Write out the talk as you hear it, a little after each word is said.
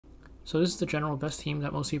So this is the general best team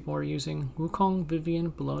that most people are using. Wukong,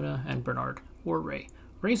 Vivian, Bellona, and Bernard, or Ray.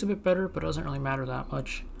 Ray's a bit better, but doesn't really matter that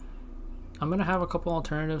much. I'm going to have a couple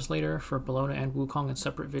alternatives later for Bellona and Wukong in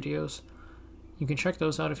separate videos. You can check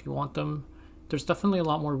those out if you want them. There's definitely a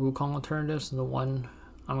lot more Wukong alternatives than the one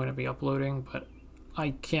I'm going to be uploading, but I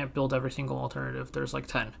can't build every single alternative. There's like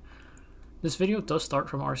 10. This video does start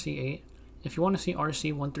from RC8. If you want to see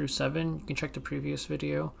RC 1 through 7, you can check the previous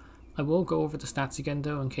video. I will go over the stats again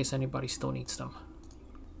though in case anybody still needs them.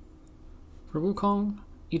 For Wukong,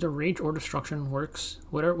 either Rage or Destruction works.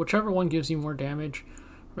 Whichever one gives you more damage.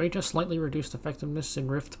 Rage has slightly reduced effectiveness in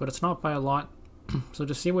Rift, but it's not by a lot, so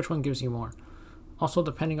just see which one gives you more. Also,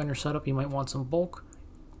 depending on your setup, you might want some bulk.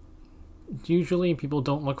 Usually people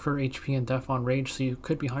don't look for HP and def on Rage, so it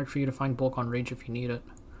could be hard for you to find bulk on Rage if you need it.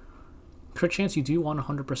 Crit chance you do want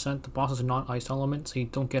 100%, the boss is not ice element, so you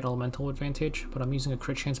don't get elemental advantage, but I'm using a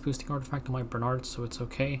crit chance boosting artifact on my Bernard, so it's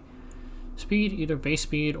okay. Speed, either base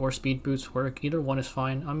speed or speed boots work, either one is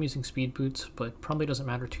fine. I'm using speed boots, but probably doesn't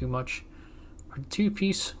matter too much. For the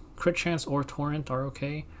 2-piece, crit chance or torrent are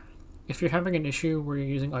okay. If you're having an issue where you're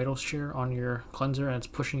using Idol's Cheer on your cleanser and it's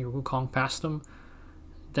pushing your Wukong past them,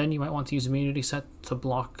 then you might want to use immunity set to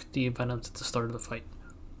block the venoms at the start of the fight.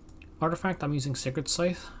 Artifact, I'm using Sacred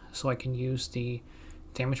Scythe, so I can use the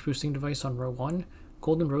damage boosting device on row 1.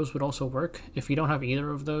 Golden Rose would also work. If you don't have either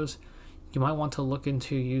of those, you might want to look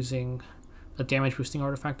into using a damage boosting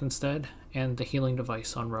artifact instead, and the healing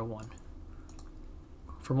device on row 1.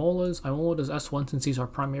 For Molas, I moloed as S1 since he's our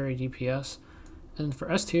primary DPS. And for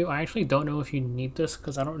S2, I actually don't know if you need this,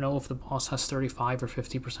 because I don't know if the boss has 35 or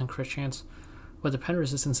 50% crit chance, but the pen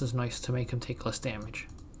resistance is nice to make him take less damage.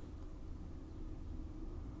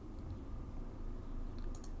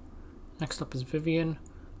 Next up is Vivian.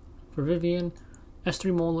 For Vivian,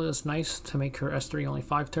 S3 Mola is nice to make her S3 only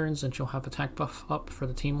 5 turns, and she'll have attack buff up for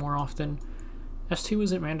the team more often. S2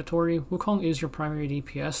 isn't mandatory. Wukong is your primary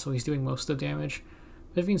DPS, so he's doing most of the damage.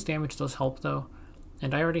 Vivian's damage does help though,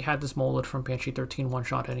 and I already had this molded from Banshee 13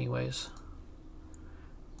 one-shot anyways.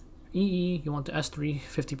 EE, you want the S3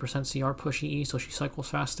 50% CR push EE so she cycles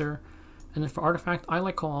faster. And then for Artifact, I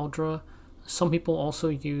like Cauldra. Some people also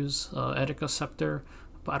use Etika Scepter,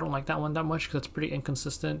 but I don't like that one that much because it's pretty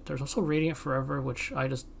inconsistent. There's also Radiant Forever, which I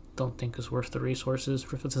just don't think is worth the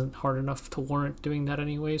resources. Rift isn't hard enough to warrant doing that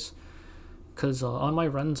anyways. Because on my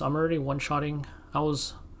runs, I'm already one-shotting.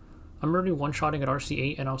 I'm already one-shotting at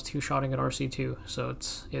RC8 and I was two-shotting at RC2, so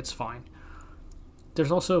it's fine.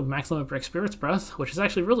 There's also Max Limit Break Spirit's Breath, which is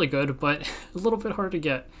actually really good, but a little bit hard to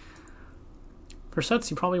get. For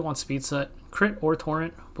sets, you probably want Speed Set. Crit or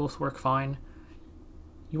Torrent, both work fine.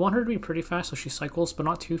 You want her to be pretty fast so she cycles, but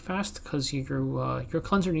not too fast, because your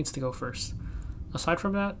cleanser needs to go first. Aside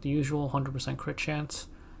from that, the usual 100% crit chance,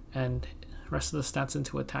 and rest of the stats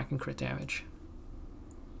into attack and crit damage.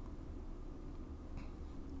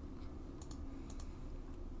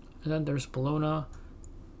 And then there's Bellona,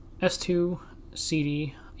 S2,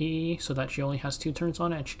 CD, EE, so that she only has 2 turns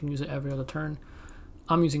on it and she can use it every other turn.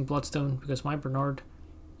 I'm using Bloodstone because my Bernard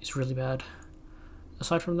is really bad.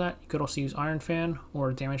 Aside from that, you could also use Iron Fan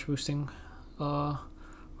or damage boosting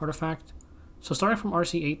artifact. So starting from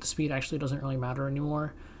RC8, the speed actually doesn't really matter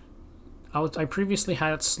anymore. I previously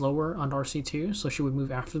had it slower on RC2, so she would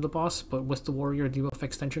move after the boss, but with the Warrior debuff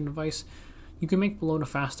extension device, you can make Bellona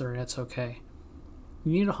faster and it's okay.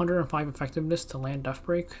 You need 105 effectiveness to land Death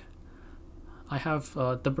Break. I have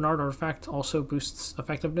the Bernard artifact also boosts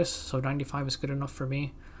effectiveness, so 95 is good enough for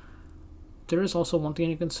me. There is also one thing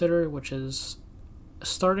to consider, which is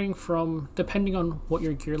starting from, depending on what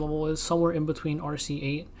your gear level is, somewhere in between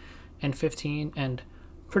RC8 and 15, and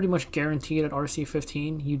pretty much guaranteed at RC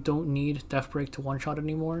 15, you don't need Death Break to one-shot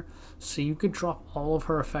anymore, so you could drop all of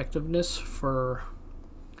her effectiveness for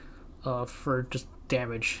just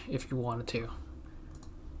damage if you wanted to.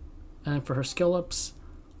 And then for her skill ups,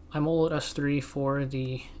 I'm all at S3 for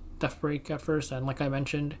the Death Break at first, and like I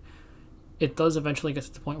mentioned, it does eventually get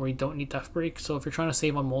to the point where you don't need Death Break, so if you're trying to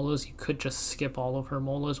save on Molas, you could just skip all of her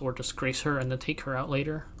Molas or just grace her and then take her out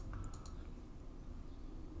later.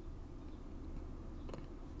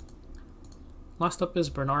 Last up is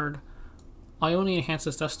Bernard. I only enhance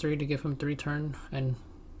his S3 to give him 3 turn and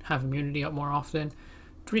have immunity up more often.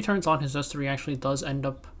 3 turns on his S3 actually does end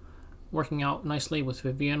up working out nicely with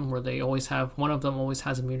Vivian, where they always have, one of them always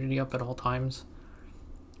has immunity up at all times.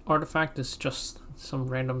 Artifact is just some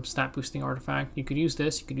random stat boosting artifact. You could use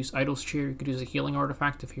this, you could use Idol's Cheer, you could use a healing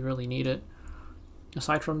artifact if you really need it.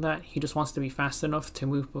 Aside from that, he just wants to be fast enough to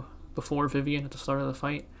move before Vivian at the start of the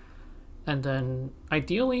fight. And then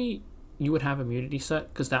ideally you would have immunity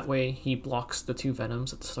set, because that way he blocks the 2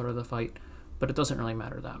 venoms at the start of the fight. but it doesn't really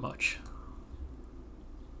matter that much.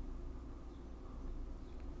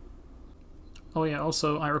 Oh yeah,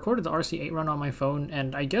 also, I recorded the RC8 run on my phone,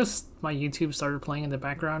 and I guess my YouTube started playing in the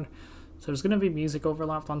background, so there's going to be music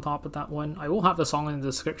overlapped on top of that one. I will have the song in the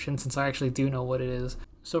description since I actually do know what it is.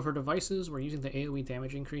 So for devices, we're using the AoE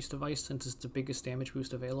damage increase device since it's the biggest damage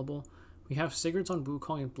boost available. We have Sigurds on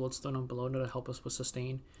Wukong and Bloodstone on Bellona to help us with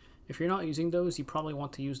sustain. If you're not using those, you probably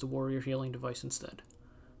want to use the Warrior healing device instead.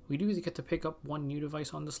 We do get to pick up one new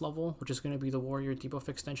device on this level, which is going to be the Warrior debuff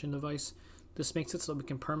extension device. This makes it so we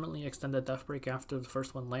can permanently extend the death break after the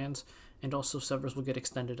first one lands, and also Severs will get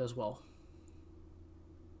extended as well.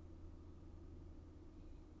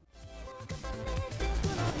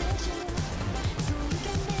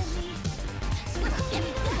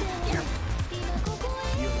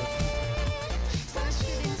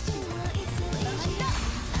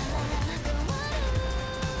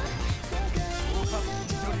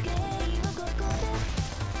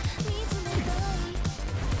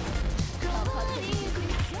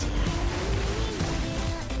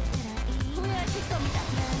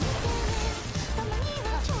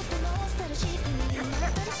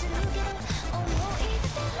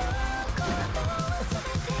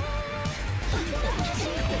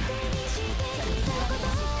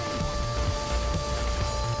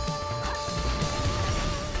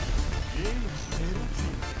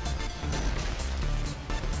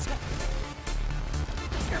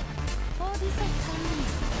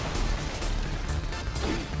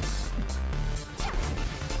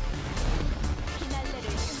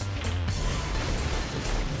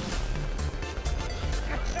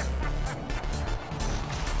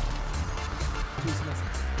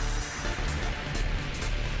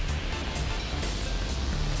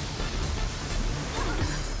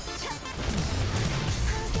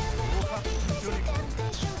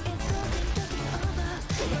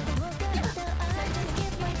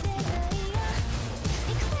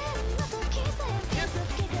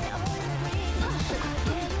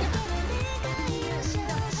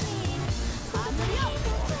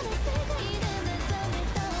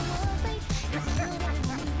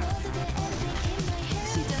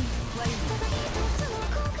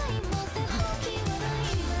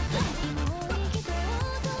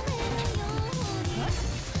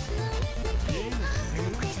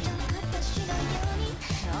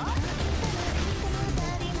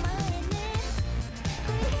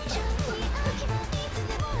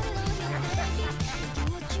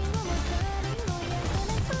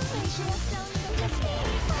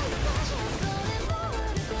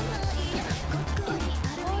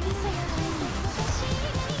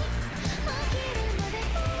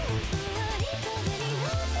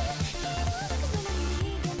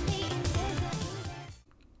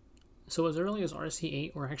 So as early as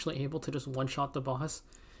RC8, we're actually able to just one-shot the boss.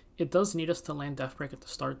 It does need us to land Death Break at the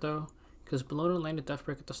start though, because Bellona landed Death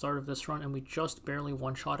Break at the start of this run and we just barely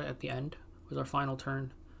one-shot it at the end with our final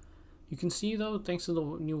turn. You can see though, thanks to the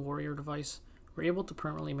new Warrior device, we're able to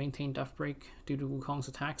permanently maintain Death Break due to Wukong's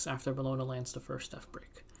attacks after Bellona lands the first Death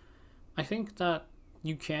Break. I think that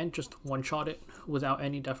you can just one-shot it without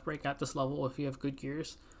any Death Break at this level if you have good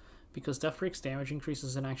gears, because Death Break's damage increase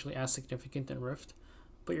isn't actually as significant in Rift,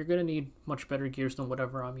 but you're going to need much better gears than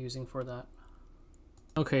whatever I'm using for that.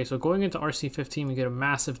 Okay, so going into RC15 we get a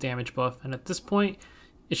massive damage buff, and at this point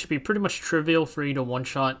it should be pretty much trivial for you to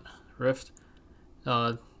one-shot Rift.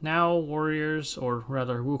 Now Warriors, or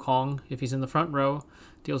rather Wukong, if he's in the front row,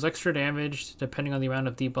 deals extra damage depending on the amount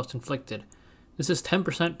of debuffs inflicted. This is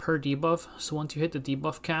 10% per debuff, so once you hit the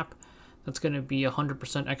debuff cap, that's going to be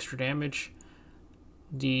 100% extra damage.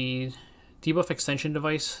 The debuff extension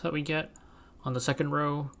device that we get on the second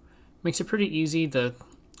row makes it pretty easy to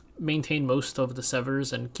maintain most of the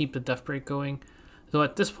Severs and keep the Death Break going. Though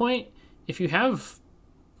at this point, if you have,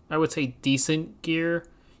 I would say, decent gear,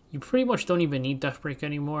 you pretty much don't even need Death Break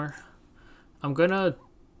anymore. I'm gonna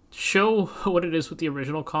show what it is with the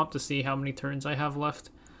original comp to see how many turns I have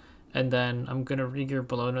left, and then I'm gonna re-gear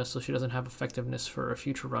Bellona so she doesn't have effectiveness for a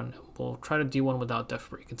future run. We'll try to do one without Death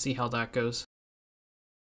Break and see how that goes.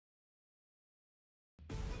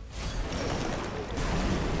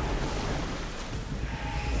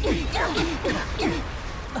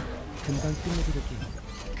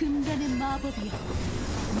 금단의 마법이여,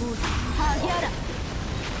 모두 파괴하라.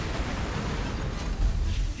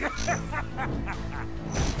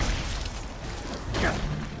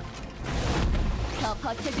 더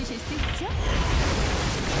버텨주실 수 있죠?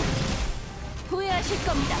 후회하실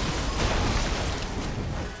겁니다.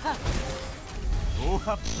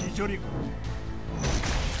 오합 시절이고.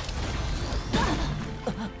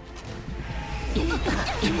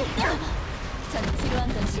 전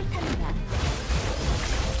지루한 건 싫답니다.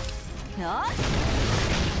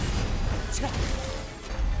 자,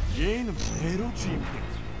 얘는 배로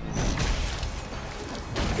주입해야지.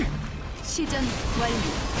 시전 완료.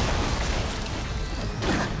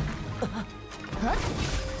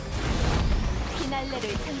 피날레를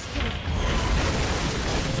장식해볼까?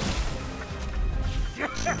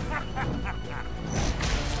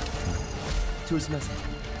 조심하세요.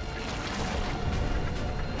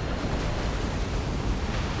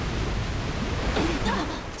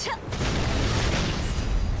 차!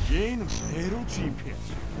 얘는 배로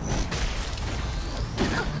주입해야지.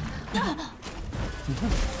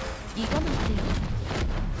 이건 어때요?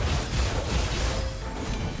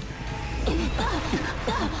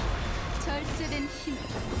 절제된 힘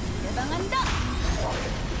예방한다.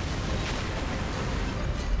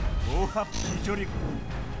 오합 기절이고.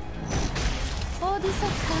 어디서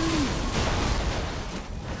감히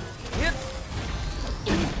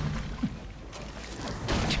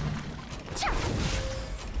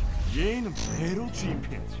얘는 배로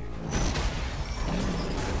주입해야지.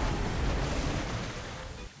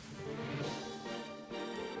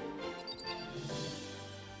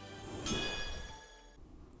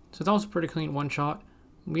 So that was a pretty clean one shot.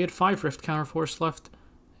 We had 5 Rift Counterforce left,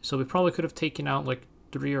 so we probably could have taken out like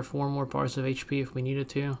 3 or 4 more bars of HP if we needed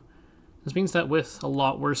to. This means that with a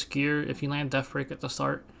lot worse gear, if you land Death Break at the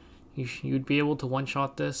start, you'd be able to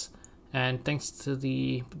one-shot this, and thanks to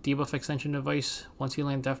the debuff extension device, once you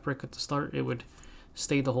land Death Break at the start, it would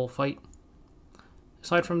stay the whole fight.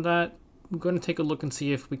 Aside from that, I'm going to take a look and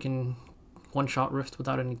see if we can one-shot Rift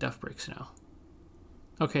without any Death Breaks now.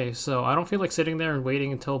 Okay, so I don't feel like sitting there and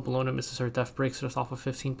waiting until Bellona misses her Death Breaks just off of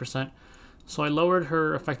 15%, so I lowered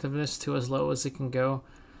her effectiveness to as low as it can go.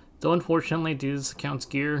 Though unfortunately, due to this account's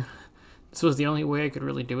gear, this was the only way I could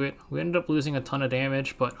really do it. We ended up losing a ton of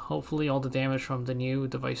damage, but hopefully all the damage from the new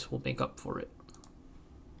device will make up for it.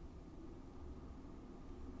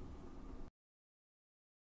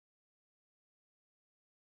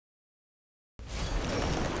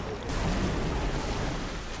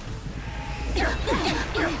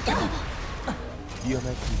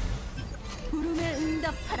 위험할 기. 부름에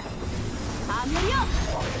응답하라. 파멸력!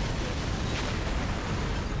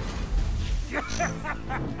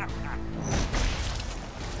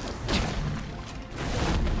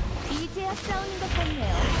 이제야 싸우는 것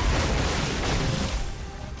같네요.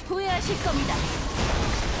 후회하실 겁니다.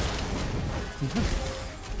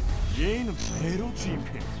 얘는 배로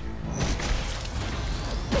주입해야지.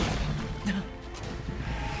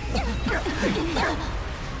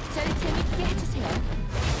 절 재밌게 해주세요.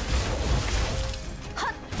 헛!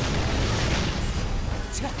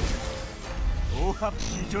 자, 오합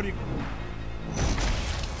기절이고.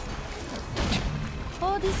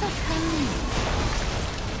 어디서 감히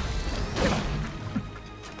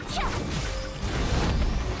차!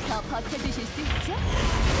 더 버텨주실 수 있죠?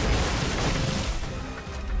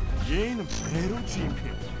 얘는 배로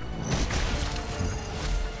주입해야지.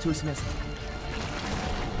 조심하세요.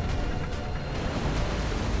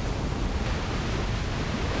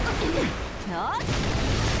 헛!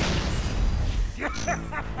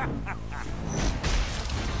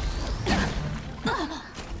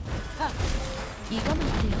 이건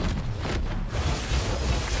어때요?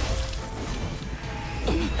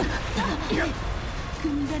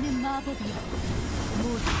 금단의 마법이여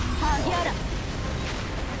모두 파괴하라.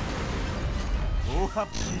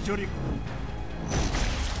 오합 기절이고.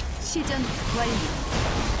 시전 완료.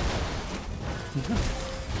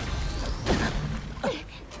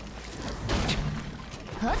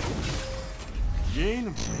 헛!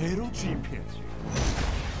 얘는 배로 주입해야지.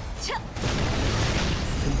 차!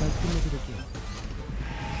 금방 끝내드릴게요.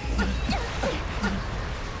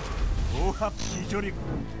 오합 기절이고.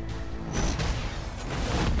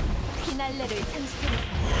 피날레를 장식해볼까?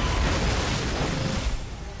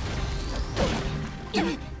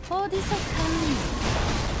 어디서 감히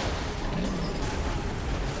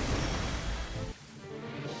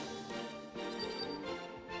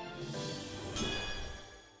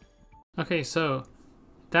Okay, so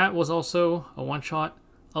that was also a one-shot.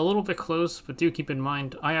 A little bit close, but do keep in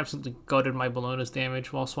mind, I absolutely gutted my Bellona's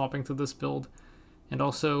damage while swapping to this build. And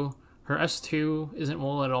also, her S2 isn't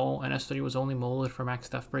mole at all, and S3 was only molded for max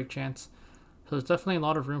Death Break chance. So there's definitely a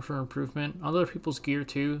lot of room for improvement. Other people's gear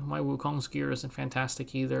too. My Wukong's gear isn't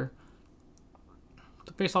fantastic either.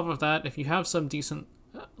 So based off of that, if you have some decent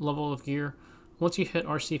level of gear, once you hit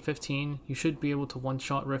RC 15, you should be able to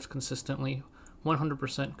one-shot Rift consistently.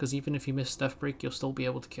 100%, because even if you miss Death Break, you'll still be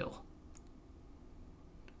able to kill.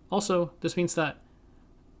 Also, this means that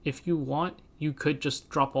if you want, you could just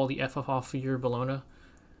drop all the FF off of your Bellona.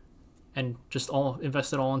 and just all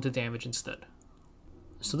invest it all into damage instead.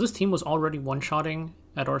 So this team was already one-shotting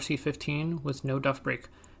at RC15 with no Death Break.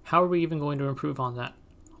 How are we even going to improve on that?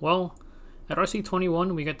 Well, at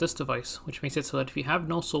RC21 we get this device, which makes it so that if you have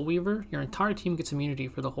no Soul Weaver, your entire team gets immunity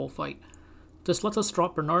for the whole fight. This lets us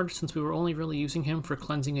drop Bernard since we were only really using him for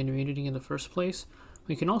cleansing and immunity in the first place.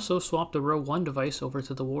 We can also swap the row 1 device over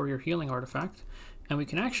to the Warrior Healing Artifact, and we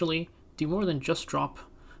can actually do more than just drop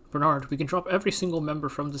Bernard. We can drop every single member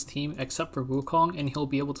from this team except for Wukong, and he'll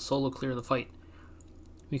be able to solo clear the fight.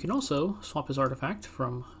 We can also swap his artifact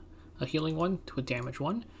from a healing one to a damage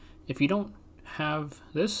one. If you don't have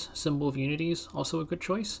this, Symbol of Unity is also a good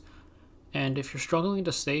choice. And if you're struggling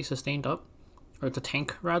to stay sustained up, or to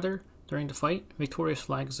tank rather, during the fight, Victorious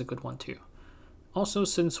Flag is a good one too. Also,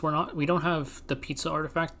 since we don't have the pizza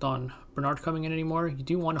artifact on Bernard coming in anymore, you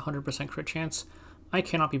do want 100% crit chance. I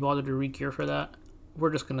cannot be bothered to re-gear for that.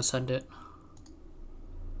 We're just gonna send it.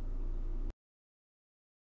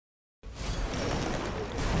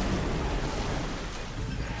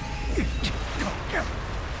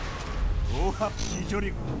 오합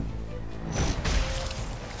기절이고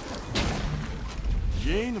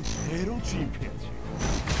얘는 배로 진패지.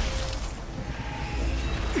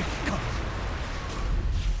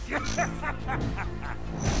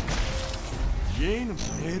 얘는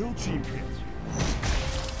배로 진패지.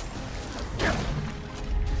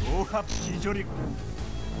 오합 기절이고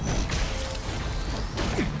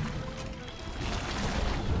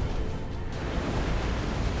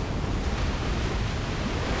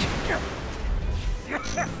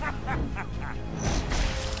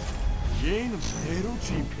얘는 배로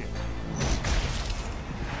진패지.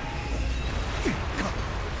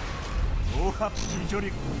 오합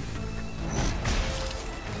기절이고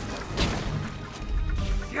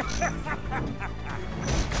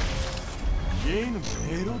얘는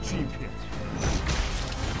배로 진패지.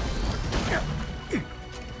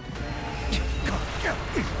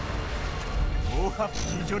 오합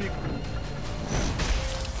기절이고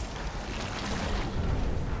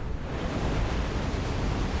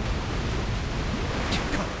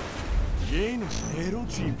얘는 배로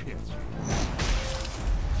진패지.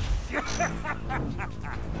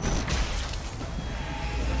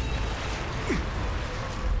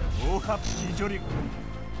 오합 기절이고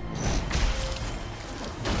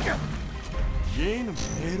얘는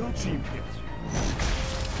배로 진패지.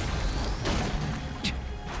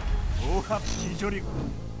 오합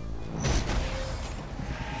기절이고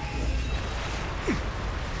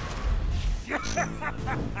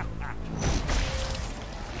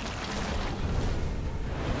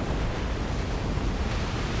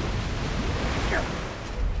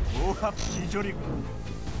오합 기절이고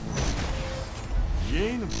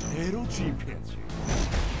얘는 배로 진패지.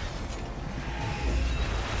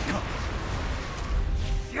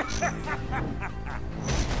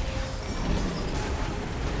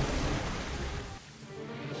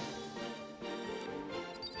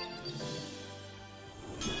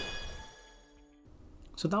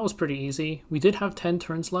 So that was pretty easy. We did have 10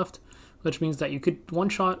 turns left, which means that you could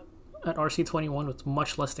one-shot at RC21 with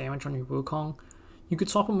much less damage on your Wukong. You could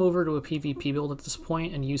swap him over to a PvP build at this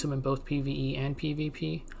point and use him in both PvE and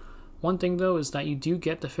PvP. One thing though is that you do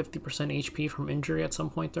get the 50% HP from injury at some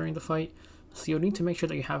point during the fight, so you'll need to make sure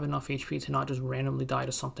that you have enough HP to not just randomly die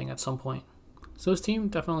to something at some point. So this team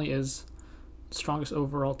definitely is the strongest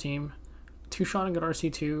overall team. 2-shotting at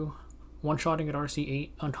RC2, 1-shotting at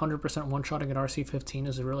RC8, 100% 1-shotting at RC15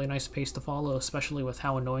 is a really nice pace to follow, especially with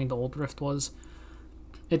how annoying the old Rift was.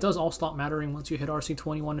 It does all stop mattering once you hit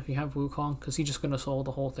RC21 if you have Wukong, because he's just going to solo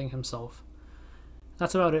the whole thing himself.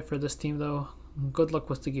 That's about it for this team though. Good luck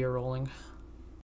with the gear rolling.